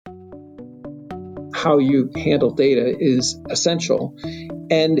how you handle data is essential.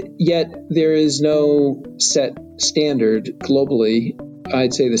 And yet there is no set standard globally.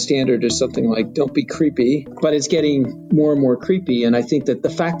 I'd say the standard is something like don't be creepy, but it's getting more and more creepy. And I think that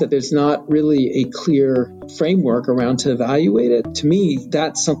the fact that there's not really a clear framework around to evaluate it, to me,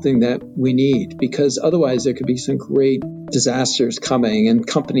 that's something that we need, because otherwise there could be some great disasters coming and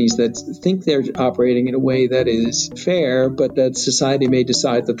companies that think they're operating in a way that is fair, but that society may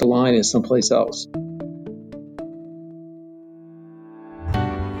decide that the line is someplace else.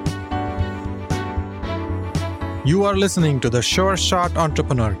 You are listening to The Sure Shot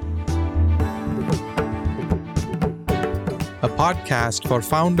Entrepreneur, a podcast for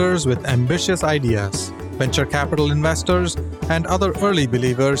founders with ambitious ideas. Venture capital investors and other early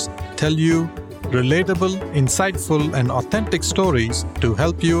believers tell you relatable, insightful, and authentic stories to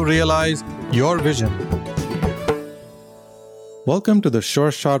help you realize your vision. Welcome to The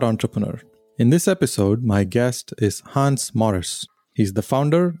Sure Shot Entrepreneur. In this episode, my guest is Hans Morris. He's the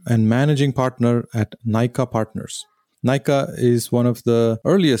founder and managing partner at Nika Partners. Nika is one of the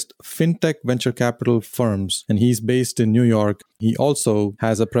earliest fintech venture capital firms, and he's based in New York. He also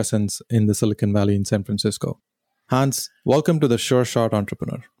has a presence in the Silicon Valley in San Francisco. Hans, welcome to the Sure Shot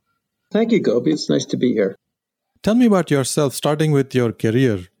Entrepreneur. Thank you, Gopi. It's nice to be here. Tell me about yourself, starting with your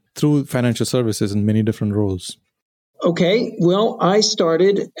career through financial services in many different roles. Okay, well, I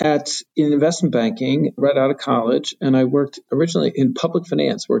started in investment banking right out of college, and I worked originally in public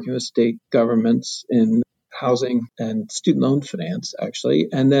finance, working with state governments in housing and student loan finance, actually.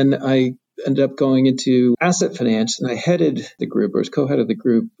 And then I ended up going into asset finance, and I headed the group, or was co-head of the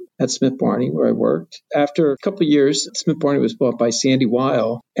group at Smith Barney, where I worked. After a couple of years, Smith Barney was bought by Sandy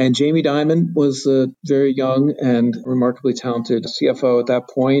Weil, and Jamie Dimon was a very young and remarkably talented CFO at that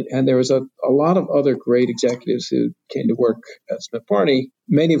point. And there was a lot of other great executives who came to work at Smith Barney,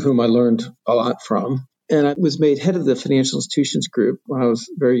 many of whom I learned a lot from. And I was made head of the financial institutions group when I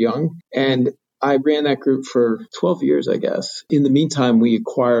was very young. And I ran that group for 12 years, I guess. In the meantime, we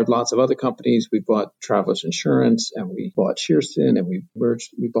acquired lots of other companies. We bought Travelers Insurance, and we bought Shearson, and we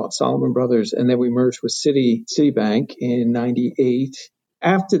bought Solomon Brothers, and then we merged with Citibank in 98.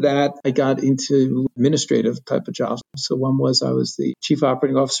 After that, I got into administrative type of jobs. So one was I was the chief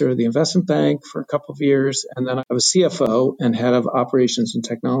operating officer of the investment bank for a couple of years. And then I was CFO and head of operations and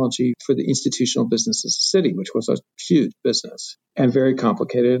technology for the institutional businesses of Citi, which was a huge business and very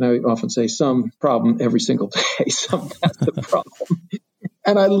complicated. And I often say some problem every single day. That's the problem.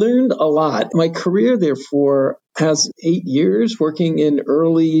 And I learned a lot. My career, therefore, has 8 years working in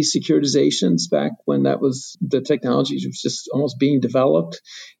early securitizations back when the technology was just almost being developed.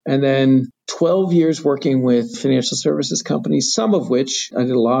 And then 12 years working with financial services companies, some of which I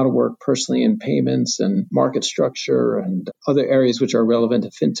did a lot of work personally in payments and market structure and other areas which are relevant to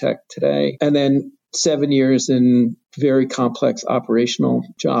fintech today. And then 7 years in very complex operational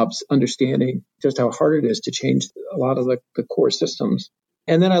jobs, understanding just how hard it is to change a lot of the core systems.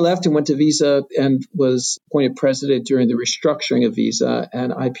 And then I left and went to Visa and was appointed president during the restructuring of Visa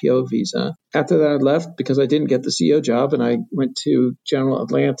and IPO Visa. After that, I left because I didn't get the CEO job, and I went to General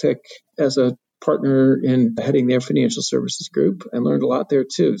Atlantic as a partner in heading their financial services group and learned a lot there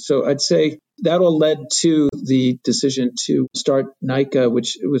too. So I'd say that all led to the decision to start Nika,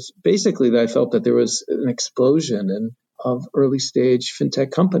 which was basically that I felt that there was an explosion of early stage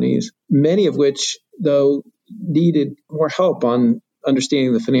fintech companies, many of which, though, needed more help on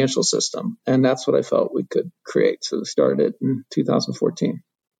understanding the financial system. And that's what I felt we could create. So we started it in 2014.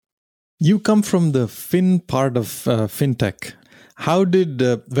 You come from the fin part of fintech. How did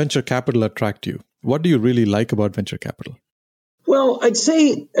venture capital attract you? What do you really like about venture capital? Well, I'd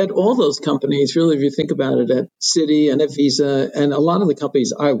say at all those companies, really, if you think about it, at Citi and at Visa, and a lot of the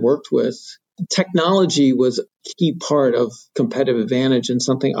companies I worked with, technology was a key part of competitive advantage and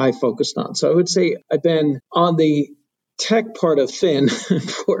something I focused on. So I would say I've been on the tech part of Fin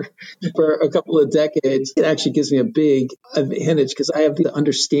for a couple of decades. It actually gives me a big advantage because I have the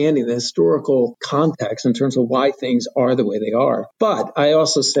understanding, the historical context in terms of why things are the way they are. But I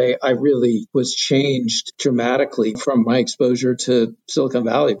also say I really was changed dramatically from my exposure to Silicon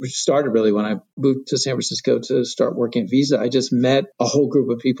Valley, which started really when I moved to San Francisco to start working at Visa. I just met a whole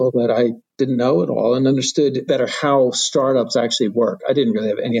group of people that I didn't know at all and understood better how startups actually work. I didn't really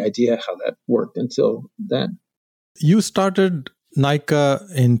have any idea how that worked until then. You started Nika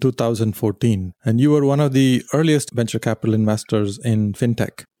in 2014, and you were one of the earliest venture capital investors in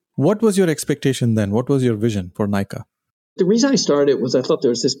fintech. What was your expectation then? What was your vision for Nika? The reason I started was I thought there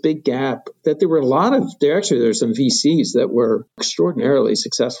was this big gap, that there were some VCs that were extraordinarily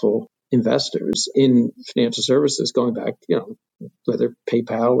successful investors in financial services going back, whether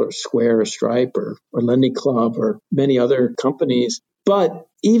PayPal or Square or Stripe or Lending Club or many other companies. But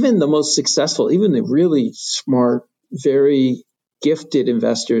even the most successful, even the really smart, very gifted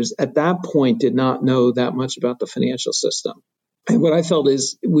investors at that point did not know that much about the financial system. And what I felt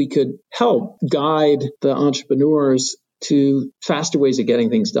is we could help guide the entrepreneurs to faster ways of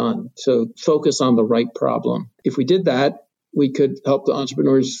getting things done. So focus on the right problem. If we did that, we could help the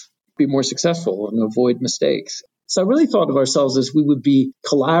entrepreneurs be more successful and avoid mistakes. So I really thought of ourselves as we would be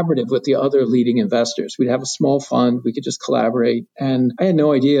collaborative with the other leading investors. We'd have a small fund. We could just collaborate. And I had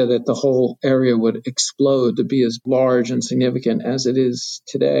no idea that the whole area would explode to be as large and significant as it is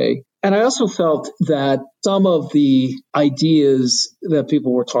today. And I also felt that some of the ideas that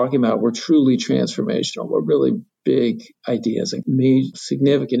people were talking about were truly transformational, were really big ideas and made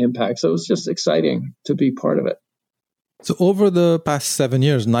significant impact. So it was just exciting to be part of it. So over the past 7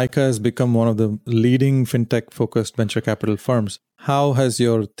 years, Nika has become one of the leading fintech-focused venture capital firms. How has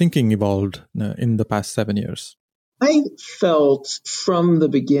your thinking evolved in the past 7 years? I felt from the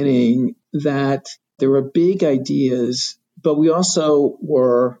beginning that there were big ideas, but we also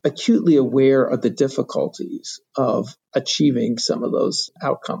were acutely aware of the difficulties of achieving some of those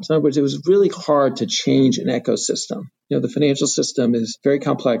outcomes. In other words, it was really hard to change an ecosystem. The financial system is very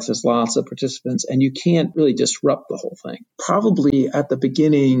complex, there's lots of participants, and you can't really disrupt the whole thing. Probably at the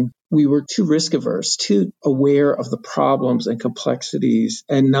beginning, we were too risk averse, too aware of the problems and complexities,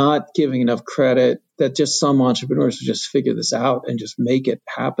 and not giving enough credit that just some entrepreneurs would just figure this out and just make it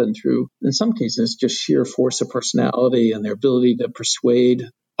happen through, in some cases, just sheer force of personality and their ability to persuade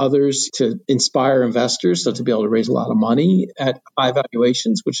others, to inspire investors, so to be able to raise a lot of money at high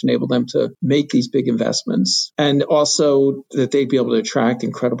valuations, which enable them to make these big investments. And also that they'd be able to attract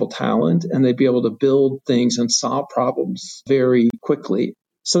incredible talent and they'd be able to build things and solve problems very quickly.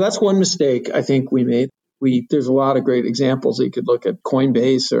 So that's one mistake I think we made. There's a lot of great examples. You could look at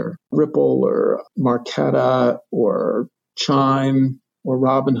Coinbase or Ripple or Marqeta or Chime or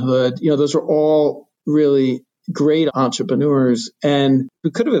Robinhood. Those are all really great entrepreneurs and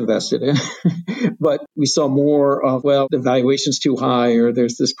we could have invested in, but we saw more of, the valuation's too high or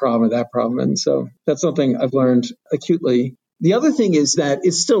there's this problem or that problem. And so that's something I've learned acutely. The other thing is that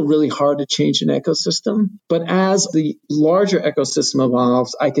it's still really hard to change an ecosystem, but as the larger ecosystem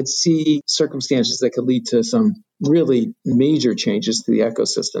evolves, I could see circumstances that could lead to some really major changes to the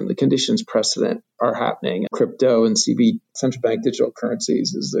ecosystem. The conditions precedent are happening. Crypto and central bank digital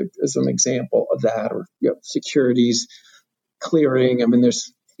currencies is an example of that, or securities clearing. I mean,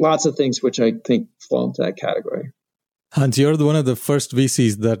 there's lots of things which I think fall into that category. Hans, you're one of the first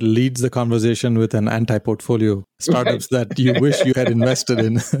VCs that leads the conversation with an anti-portfolio startups that you wish you had invested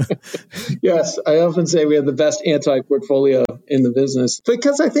in. Yes, I often say we have the best anti-portfolio in the business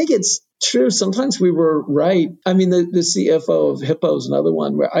because I think it's true. Sometimes we were right. I mean, the CFO of Hippo is another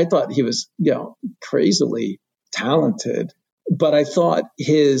one where I thought he was, crazily talented, but I thought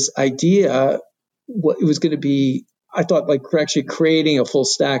his idea, what it was going to be, I thought like actually creating a full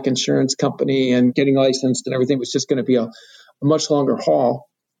stack insurance company and getting licensed and everything was just going to be a much longer haul.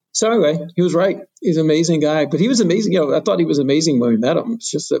 So anyway, he was right. He's an amazing guy, but he was amazing. I thought he was amazing when we met him. It's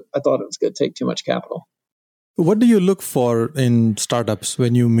just that I thought it was going to take too much capital. What do you look for in startups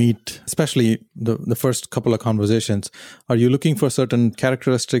when you meet, especially the first couple of conversations? Are you looking for certain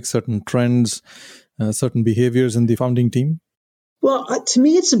characteristics, certain trends, certain behaviors in the founding team? Well, to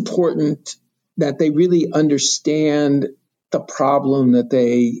me, it's important that they really understand the problem that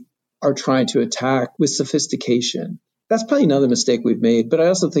they are trying to attack with sophistication. That's probably another mistake we've made, but I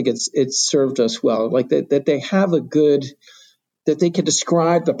also think it's served us well. Like that they have that they can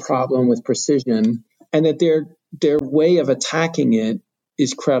describe the problem with precision, and that their way of attacking it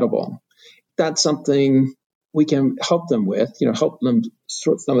is credible. That's something we can help them with, help them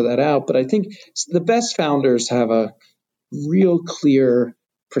sort some of that out. But I think the best founders have a real clear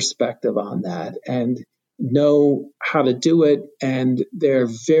perspective on that and know how to do it. And they're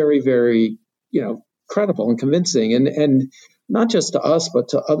very, very, credible and convincing. And not just to us, but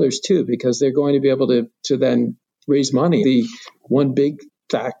to others too, because they're going to be able to then raise money. The one big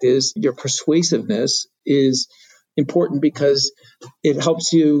fact is your persuasiveness is important because it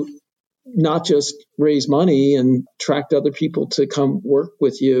helps you not just raise money and attract other people to come work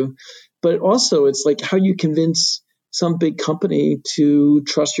with you, but also it's like how you convince some big company to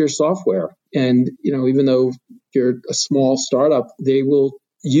trust your software. And, even though you're a small startup, they will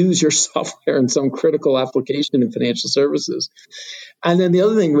use your software in some critical application in financial services. And then the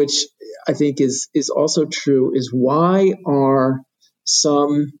other thing, which I think is also true, is why are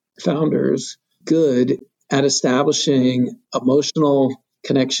some founders good at establishing emotional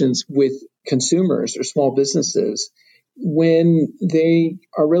connections with consumers or small businesses when they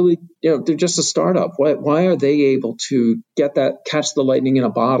are really, they're just a startup. Why are they able to catch the lightning in a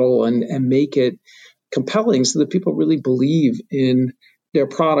bottle and make it compelling so that people really believe in their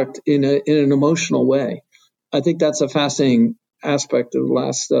product in an emotional way? I think that's a fascinating aspect of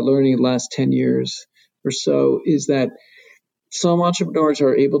learning the last 10 years or so, is that some entrepreneurs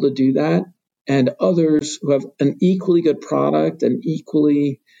are able to do that, and others who have an equally good product, an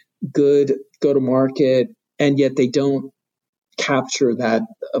equally good go-to-market, and yet they don't capture that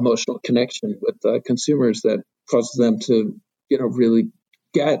emotional connection with consumers that causes them to, really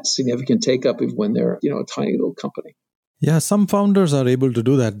get significant take-up even when they're, a tiny little company. Yeah, some founders are able to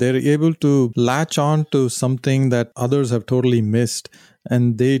do that. They're able to latch on to something that others have totally missed,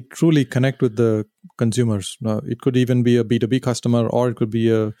 and they truly connect with the consumers. It could even be a B2B customer, or it could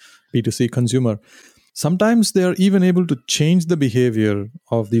be a B2C consumer. Sometimes they are even able to change the behavior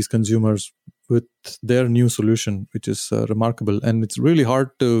of these consumers with their new solution, which is remarkable. And it's really hard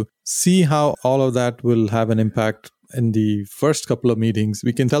to see how all of that will have an impact in the first couple of meetings.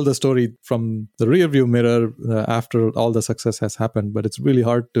 We can tell the story from the rearview mirror after all the success has happened, but it's really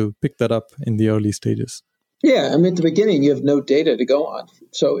hard to pick that up in the early stages. Yeah, at the beginning, you have no data to go on.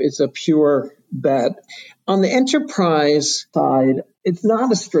 So it's a pure bet. On the enterprise side, it's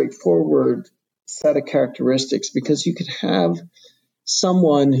not a straightforward set of characteristics, because you could have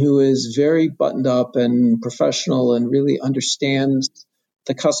someone who is very buttoned up and professional and really understands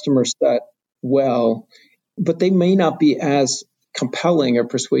the customer set well, but they may not be as compelling or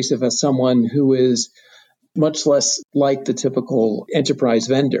persuasive as someone who is much less like the typical enterprise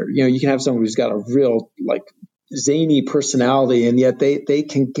vendor. You can have someone who's got a real zany personality, and yet they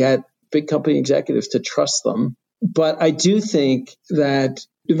can get big company executives to trust them. But I do think that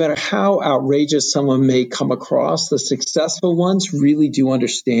no matter how outrageous someone may come across, the successful ones really do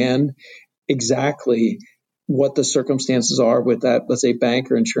understand exactly what the circumstances are with that, let's say,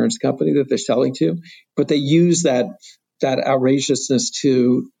 bank or insurance company that they're selling to. But they use that outrageousness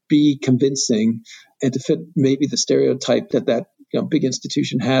to be convincing and to fit maybe the stereotype that big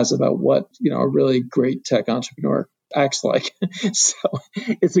institution has about what a really great tech entrepreneur acts like. So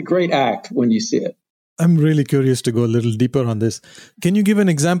it's a great act when you see it. I'm really curious to go a little deeper on this. Can you give an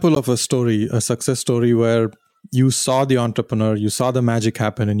example of a success story where you saw the entrepreneur, you saw the magic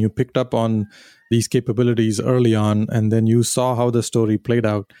happen, and you picked up on these capabilities early on, and then you saw how the story played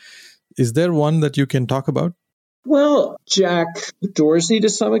out? Is there one that you can talk about? Well, Jack Dorsey, to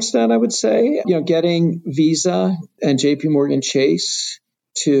some extent, I would say, getting Visa and JP Morgan Chase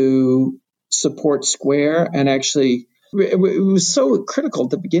to support Square. And actually, it was so critical at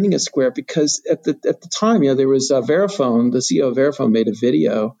the beginning of Square, because at the time, there was Verifone, the CEO of Verifone made a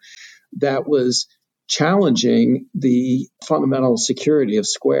video that was challenging the fundamental security of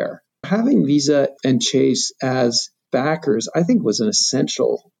Square. Having Visa and Chase as backers, I think, was an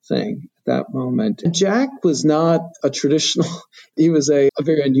essential thing at that moment. Jack was not a traditional, he was a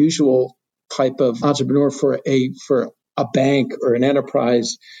very unusual type of entrepreneur for a bank or an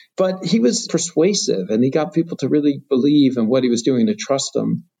enterprise, but he was persuasive and he got people to really believe in what he was doing, to trust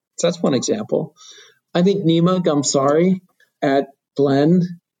him. So that's one example. I think Nima Gamsari at Blend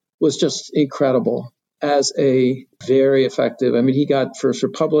was just incredible as a very effective. He got First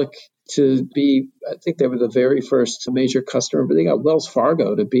Republic to be, I think they were the very first major customer, but they got Wells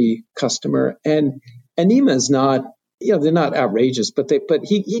Fargo to be customer. And Nima is not, they're not outrageous, but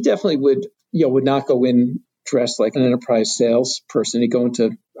he definitely would not go in dressed like an enterprise salesperson. He'd go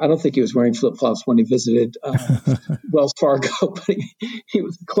into, I don't think he was wearing flip-flops when he visited Wells Fargo, but he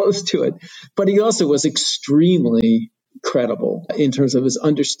was close to it. But he also was extremely credible in terms of his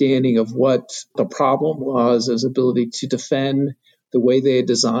understanding of what the problem was, his ability to defend the way they had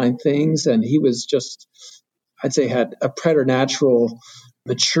designed things. And he was just, I'd say, had a preternatural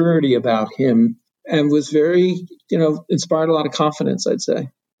maturity about him and was very, inspired a lot of confidence, I'd say.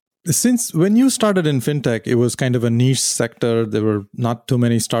 Since when you started in fintech, it was kind of a niche sector. There were not too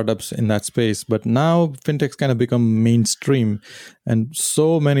many startups in that space, but now fintech's kind of become mainstream, and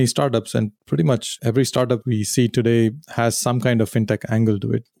so many startups, and pretty much every startup we see today has some kind of fintech angle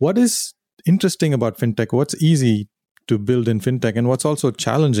to it. What is interesting about fintech? What's easy to build in fintech, and what's also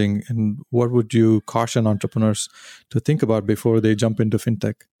challenging? And what would you caution entrepreneurs to think about before they jump into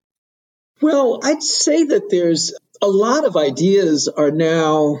fintech? Well, I'd say that there's a lot of ideas are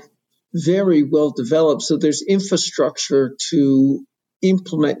now very well developed. So there's infrastructure to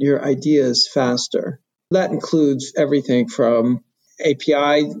implement your ideas faster. That includes everything from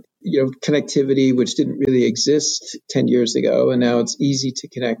API, connectivity, which didn't really exist 10 years ago. And now it's easy to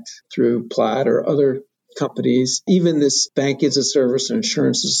connect through Plaid or other companies, even this bank as a service and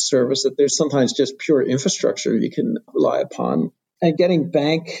insurance as a service, that there's sometimes just pure infrastructure you can rely upon. And getting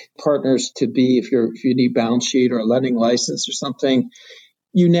bank partners to be, if you need balance sheet or a lending license or something,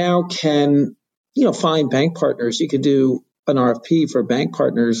 you now can, find bank partners. You could do an RFP for bank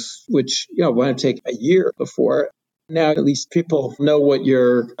partners, which, might take a year before. Now, at least people know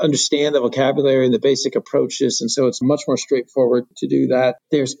understand the vocabulary and the basic approaches. And so it's much more straightforward to do that.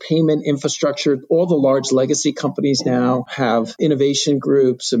 There's payment infrastructure. All the large legacy companies now have innovation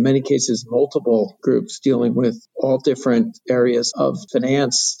groups, in many cases, multiple groups dealing with all different areas of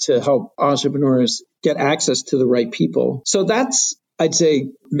finance to help entrepreneurs get access to the right people. So that's, I'd say,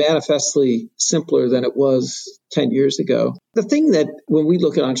 manifestly simpler than it was 10 years ago. The thing that when we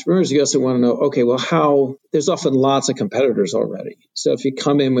look at entrepreneurs, you also want to know, okay, well, there's often lots of competitors already. So if you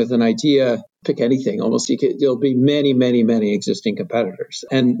come in with an idea, pick anything, there'll be many, many, many existing competitors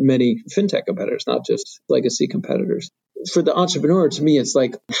and many fintech competitors, not just legacy competitors. For the entrepreneur, to me, it's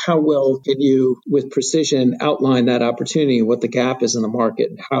like, how well can you, with precision, outline that opportunity, what the gap is in the market,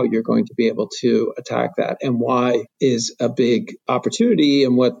 and how you're going to be able to attack that, and why is a big opportunity,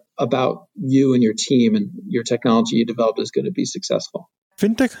 and what about you and your team and your technology you developed is going to be successful.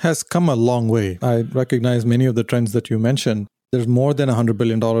 Fintech has come a long way. I recognize many of the trends that you mentioned. There's more than $100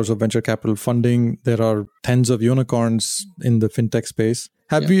 billion of venture capital funding. There are tens of unicorns in the fintech space.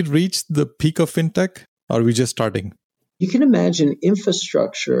 Have we reached the peak of fintech, or are we just starting? You can imagine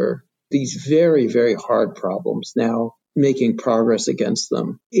infrastructure, these very, very hard problems now, making progress against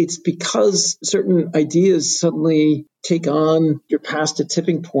them. It's because certain ideas suddenly take on, you're past a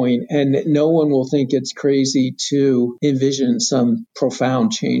tipping point, and no one will think it's crazy to envision some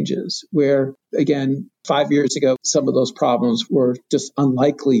profound changes where, again, 5 years ago, some of those problems were just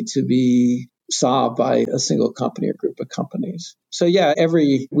unlikely to be solved by a single company or group of companies. So yeah,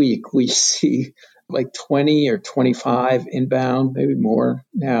 every week we see like 20 or 25 inbound, maybe more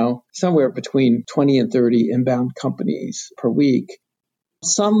now, somewhere between 20 and 30 inbound companies per week.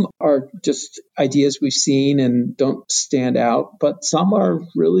 Some are just ideas we've seen and don't stand out, but some are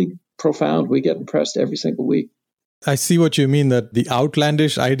really profound. We get impressed every single week. I see what you mean, that the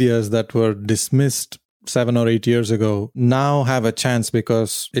outlandish ideas that were dismissed 7 or 8 years ago now have a chance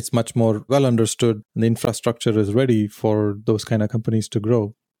because it's much more well understood. The infrastructure is ready for those kind of companies to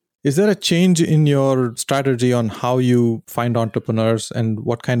grow. Is there a change in your strategy on how you find entrepreneurs and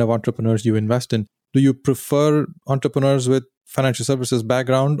what kind of entrepreneurs you invest in? Do you prefer entrepreneurs with financial services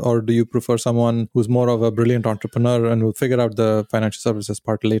background, or do you prefer someone who's more of a brilliant entrepreneur and will figure out the financial services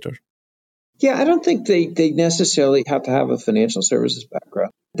part later? Yeah, I don't think they necessarily have to have a financial services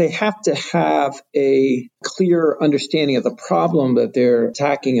background. They have to have a clear understanding of the problem that they're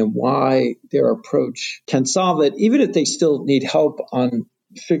attacking and why their approach can solve it, even if they still need help on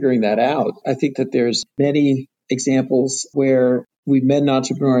figuring that out. I think that there's many examples where we've met an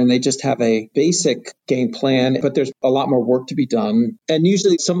entrepreneur and they just have a basic game plan, but there's a lot more work to be done. And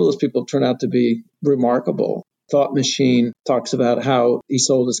usually some of those people turn out to be remarkable. Thought Machine talks about how he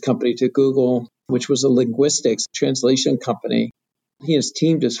sold his company to Google, which was a linguistics translation company. He and his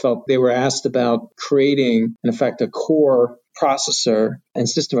team just felt they were asked about creating, in effect, a core processor and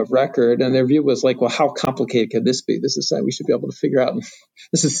system of record. And their view was like, well, how complicated could this be? This is something we should be able to figure out.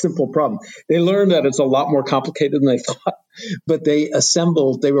 This is a simple problem. They learned that it's a lot more complicated than they thought, but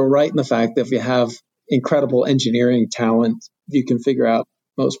they were right in the fact that if you have incredible engineering talent, you can figure out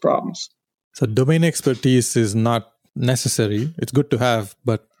most problems. So domain expertise is not necessary. It's good to have,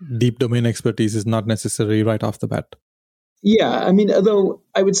 but deep domain expertise is not necessary right off the bat. Yeah, I mean, although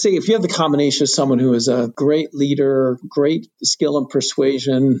I would say if you have the combination of someone who is a great leader, great skill and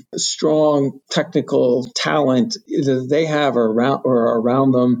persuasion, strong technical talent that they have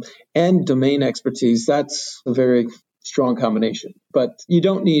around them, and domain expertise, that's a very strong combination. But you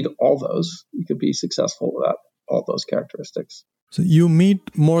don't need all those. You could be successful without all those characteristics. So you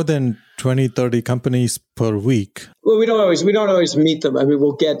meet more than 20, 30 companies per week. Well, we don't always meet them. I mean,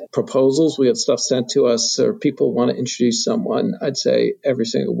 we'll get proposals. We get stuff sent to us, or people want to introduce someone. I'd say every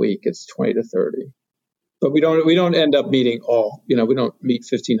single week it's 20 to 30. But we don't end up meeting all. We don't meet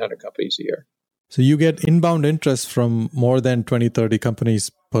 1,500 companies a year. So you get inbound interest from more than 20, 30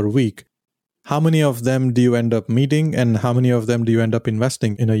 companies per week. How many of them do you end up meeting, and how many of them do you end up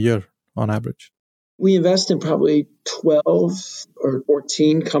investing in a year on average? We invest in probably 12 or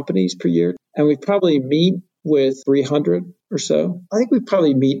 14 companies per year, and we probably meet with 300 or so. I think we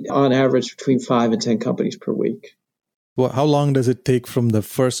probably meet on average between 5 and 10 companies per week. Well, how long does it take from the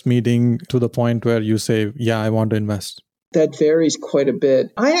first meeting to the point where you say, yeah, I want to invest? That varies quite a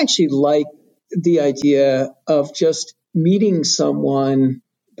bit. I actually like the idea of just meeting someone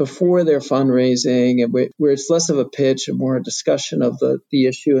before their fundraising, and where it's less of a pitch and more a discussion of the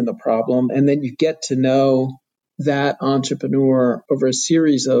issue and the problem. And then you get to know that entrepreneur over a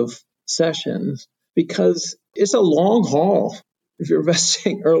series of sessions, because it's a long haul. If you're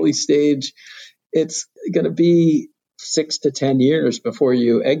investing early stage, it's going to be 6 to 10 years before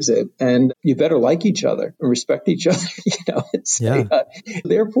you exit, and you better like each other and respect each other. Yeah.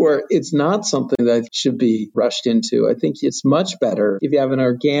 Therefore, it's not something that should be rushed into. I think it's much better if you have an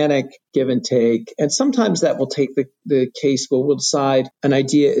organic give and take. And sometimes that will take the case where we'll decide an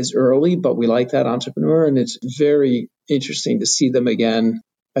idea is early, but we like that entrepreneur, and it's very interesting to see them again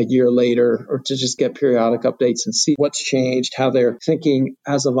a year later, or to just get periodic updates and see what's changed, how their thinking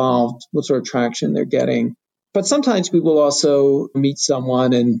has evolved, what sort of traction they're getting. But sometimes we will also meet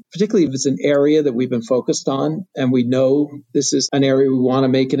someone, and particularly if it's an area that we've been focused on and we know this is an area we want to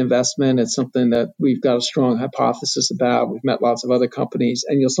make an investment, it's something that we've got a strong hypothesis about. We've met lots of other companies,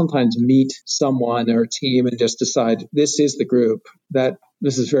 and you'll sometimes meet someone or a team and just decide this is the group, that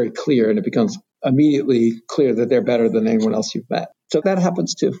this is very clear, and it becomes immediately clear that they're better than anyone else you've met. So that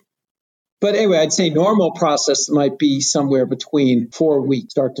happens too. But anyway, I'd say normal process might be somewhere between 4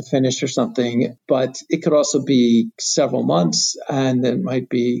 weeks, start to finish or something, but it could also be several months, and it might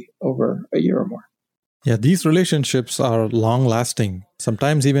be over a year or more. Yeah, these relationships are long lasting,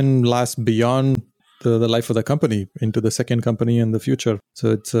 sometimes even last beyond the life of the company, into the second company and the future.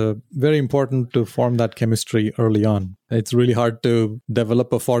 So it's very important to form that chemistry early on. It's really hard to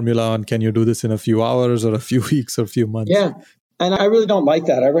develop a formula on can you do this in a few hours or a few weeks or a few months. Yeah. And I really don't like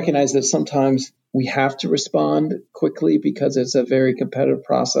that. I recognize that sometimes we have to respond quickly because it's a very competitive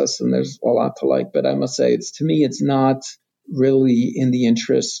process and there's a lot to like. But I must say, to me, it's not really in the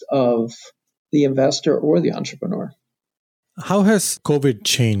interest of the investor or the entrepreneur. How has COVID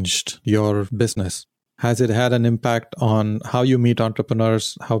changed your business? Has it had an impact on how you meet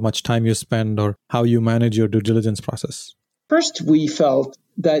entrepreneurs, how much time you spend, or how you manage your due diligence process? First, we felt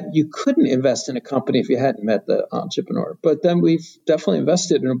that you couldn't invest in a company if you hadn't met the entrepreneur. But then we've definitely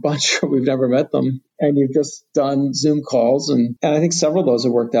invested in a bunch where we've never met them. And you've just done Zoom calls. And I think several of those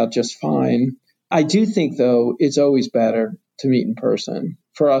have worked out just fine. I do think, though, it's always better to meet in person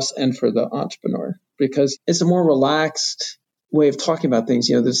for us and for the entrepreneur, because it's a more relaxed way of talking about things.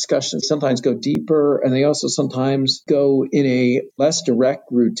 The discussions sometimes go deeper, and they also sometimes go in a less direct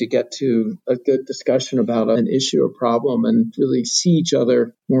route to get to a good discussion about an issue or problem and really see each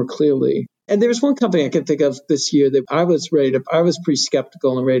other more clearly. And there's one company I can think of this year that I was pretty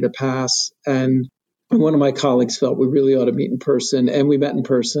skeptical and ready to pass. And one of my colleagues felt we really ought to meet in person, and we met in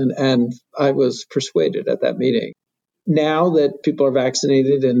person, and I was persuaded at that meeting. Now that people are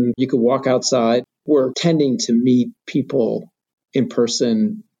vaccinated and you can walk outside, we're tending to meet people in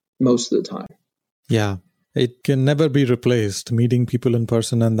person most of the time. Yeah, it can never be replaced. Meeting people in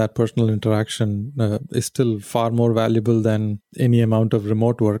person and that personal interaction is still far more valuable than any amount of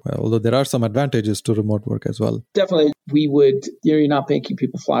remote work, although there are some advantages to remote work as well. Definitely. You're not making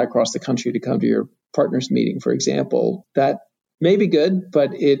people fly across the country to come to your partner's meeting, for example. That may be good, but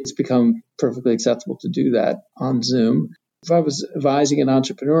it's become perfectly acceptable to do that on Zoom. If I was advising an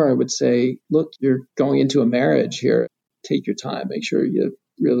entrepreneur, I would say, look, you're going into a marriage here. Take your time. Make sure you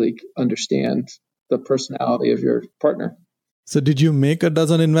really understand the personality of your partner. So did you make a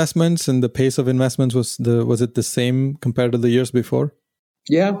dozen investments, and the pace of investments was it the same compared to the years before?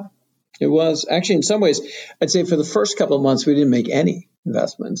 Yeah, it was. Actually, in some ways, I'd say for the first couple of months, we didn't make any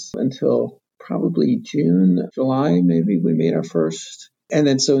investments until probably June, July, maybe we made our first. And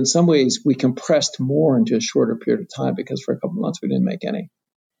then so in some ways, we compressed more into a shorter period of time because for a couple of months, we didn't make any.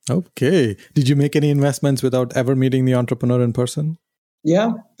 Okay. Did you make any investments without ever meeting the entrepreneur in person?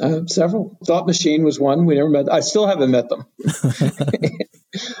 Yeah, several. Thought Machine was one. We never met. I still haven't met them.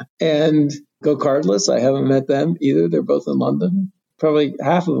 And Go Cardless, I haven't met them either. They're both in London. Probably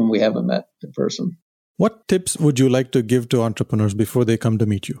half of them we haven't met in person. What tips would you like to give to entrepreneurs before they come to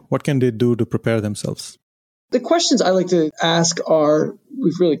meet you? What can they do to prepare themselves? The questions I like to ask are,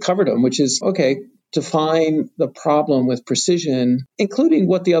 we've really covered them, which is, okay, define the problem with precision, including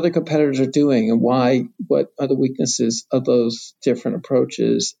what the other competitors are doing and what are the weaknesses of those different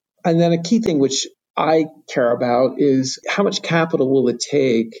approaches. And then a key thing which I care about is how much capital will it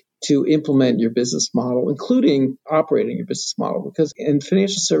take to implement your business model, including operating your business model. Because in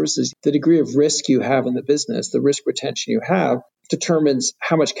financial services, the degree of risk you have in the business, the risk retention you have, determines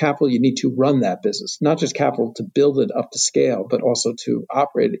how much capital you need to run that business, not just capital to build it up to scale, but also to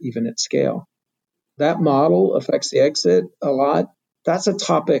operate it even at scale. That model affects the exit a lot. That's a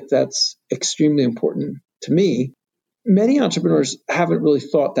topic that's extremely important to me. Many entrepreneurs haven't really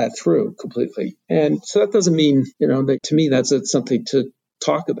thought that through completely. And so that doesn't mean, that to me, that's something to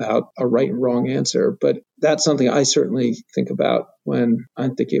talk about a right and wrong answer, but that's something I certainly think about when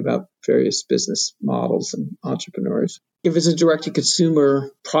I'm thinking about various business models and entrepreneurs. If it's a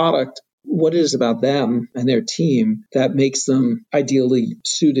direct-to-consumer product, what it is about them and their team that makes them ideally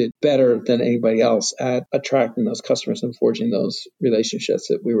suited better than anybody else at attracting those customers and forging those relationships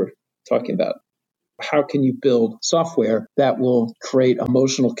that we were talking about? How can you build software that will create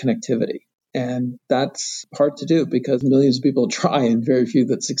emotional connectivity? And that's hard to do because millions of people try and very few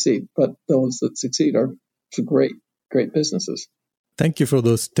that succeed. But those that succeed are great, great businesses. Thank you for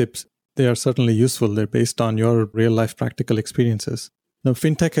those tips. They are certainly useful. They're based on your real-life practical experiences. Now,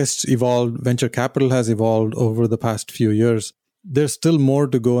 fintech has evolved, venture capital has evolved over the past few years. There's still more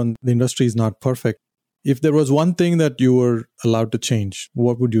to go, and the industry is not perfect. If there was one thing that you were allowed to change,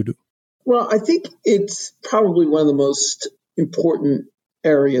 what would you do? Well, I think it's probably one of the most important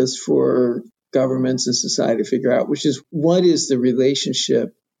areas for governments and society to figure out, which is what is the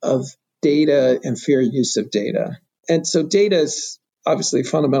relationship of data and fair use of data. And so data is obviously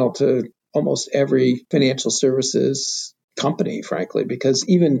fundamental to almost every financial services company, frankly, because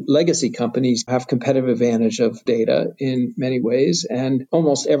even legacy companies have competitive advantage of data in many ways. And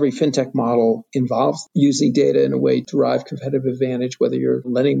almost every fintech model involves using data in a way to derive competitive advantage, whether you're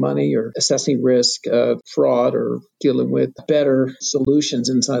lending money or assessing risk, fraud, or dealing with better solutions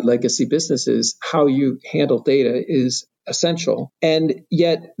inside legacy businesses. How you handle data is essential. And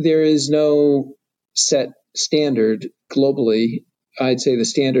yet there is no set standard globally. I'd say the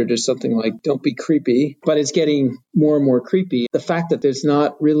standard is something like don't be creepy, but it's getting more and more creepy. The fact that there's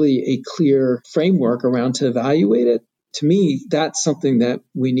not really a clear framework around to evaluate it, to me, that's something that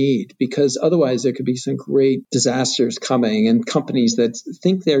we need, because otherwise there could be some great disasters coming and companies that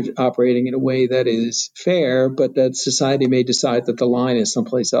think they're operating in a way that is fair, but that society may decide that the line is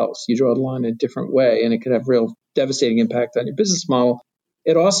someplace else. You draw the line in a different way and it could have real devastating impact on your business model.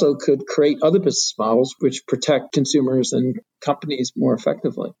 It also could create other business models which protect consumers and companies more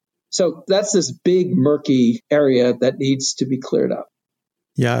effectively. So that's this big, murky area that needs to be cleared up.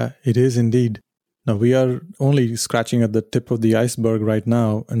 Yeah, it is indeed. Now, we are only scratching at the tip of the iceberg right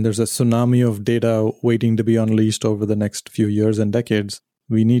now, and there's a tsunami of data waiting to be unleashed over the next few years and decades.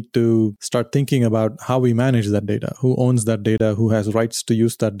 We need to start thinking about how we manage that data. Who owns that data? Who has rights to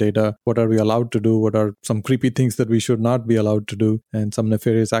use that data? What are we allowed to do? What are some creepy things that we should not be allowed to do? And some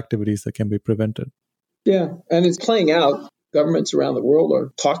nefarious activities that can be prevented. Yeah, and it's playing out. Governments around the world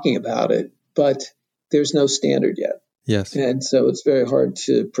are talking about it, but there's no standard yet. Yes. And so it's very hard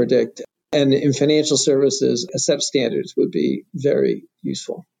to predict. And in financial services, a set of standards would be very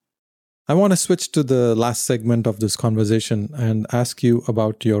useful. I want to switch to the last segment of this conversation and ask you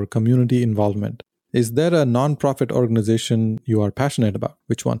about your community involvement. Is there a nonprofit organization you are passionate about?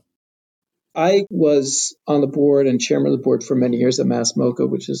 Which one? I was on the board and chairman of the board for many years at Mass MoCA,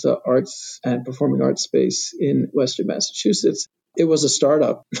 which is an arts and performing arts space in Western Massachusetts. It was a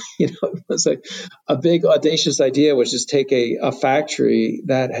startup. It was a big audacious idea, which is take a factory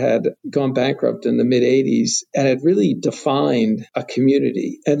that had gone bankrupt in the mid 80s and had really defined a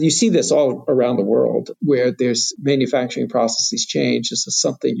community. And you see this all around the world where there's manufacturing processes change. This is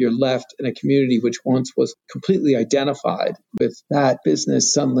something you're left in a community which once was completely identified with that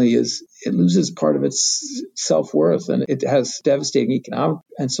business suddenly it loses part of its self-worth and it has devastating economic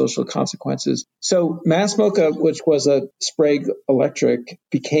and social consequences. So Mass MoCA, which was a Sprague Electric,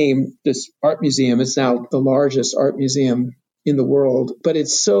 became this art museum. It's now the largest art museum in the world, but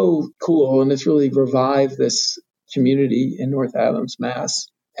it's so cool and it's really revived this community in North Adams, Mass,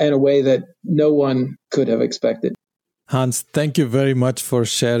 in a way that no one could have expected. Hans, thank you very much for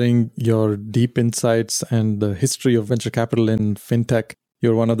sharing your deep insights and the history of venture capital in fintech.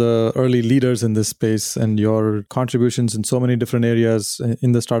 You're one of the early leaders in this space, and your contributions in so many different areas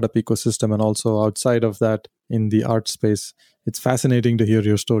in the startup ecosystem and also outside of that in the art space. It's fascinating to hear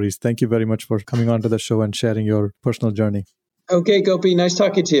your stories. Thank you very much for coming onto the show and sharing your personal journey. Okay, Gopi, nice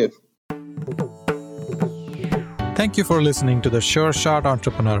talking to you. Thank you for listening to The Sure Shot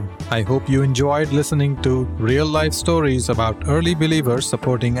Entrepreneur. I hope you enjoyed listening to real-life stories about early believers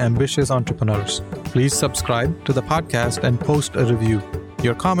supporting ambitious entrepreneurs. Please subscribe to the podcast and post a review.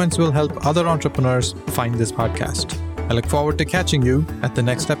 Your comments will help other entrepreneurs find this podcast. I look forward to catching you at the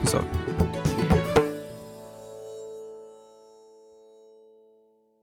next episode.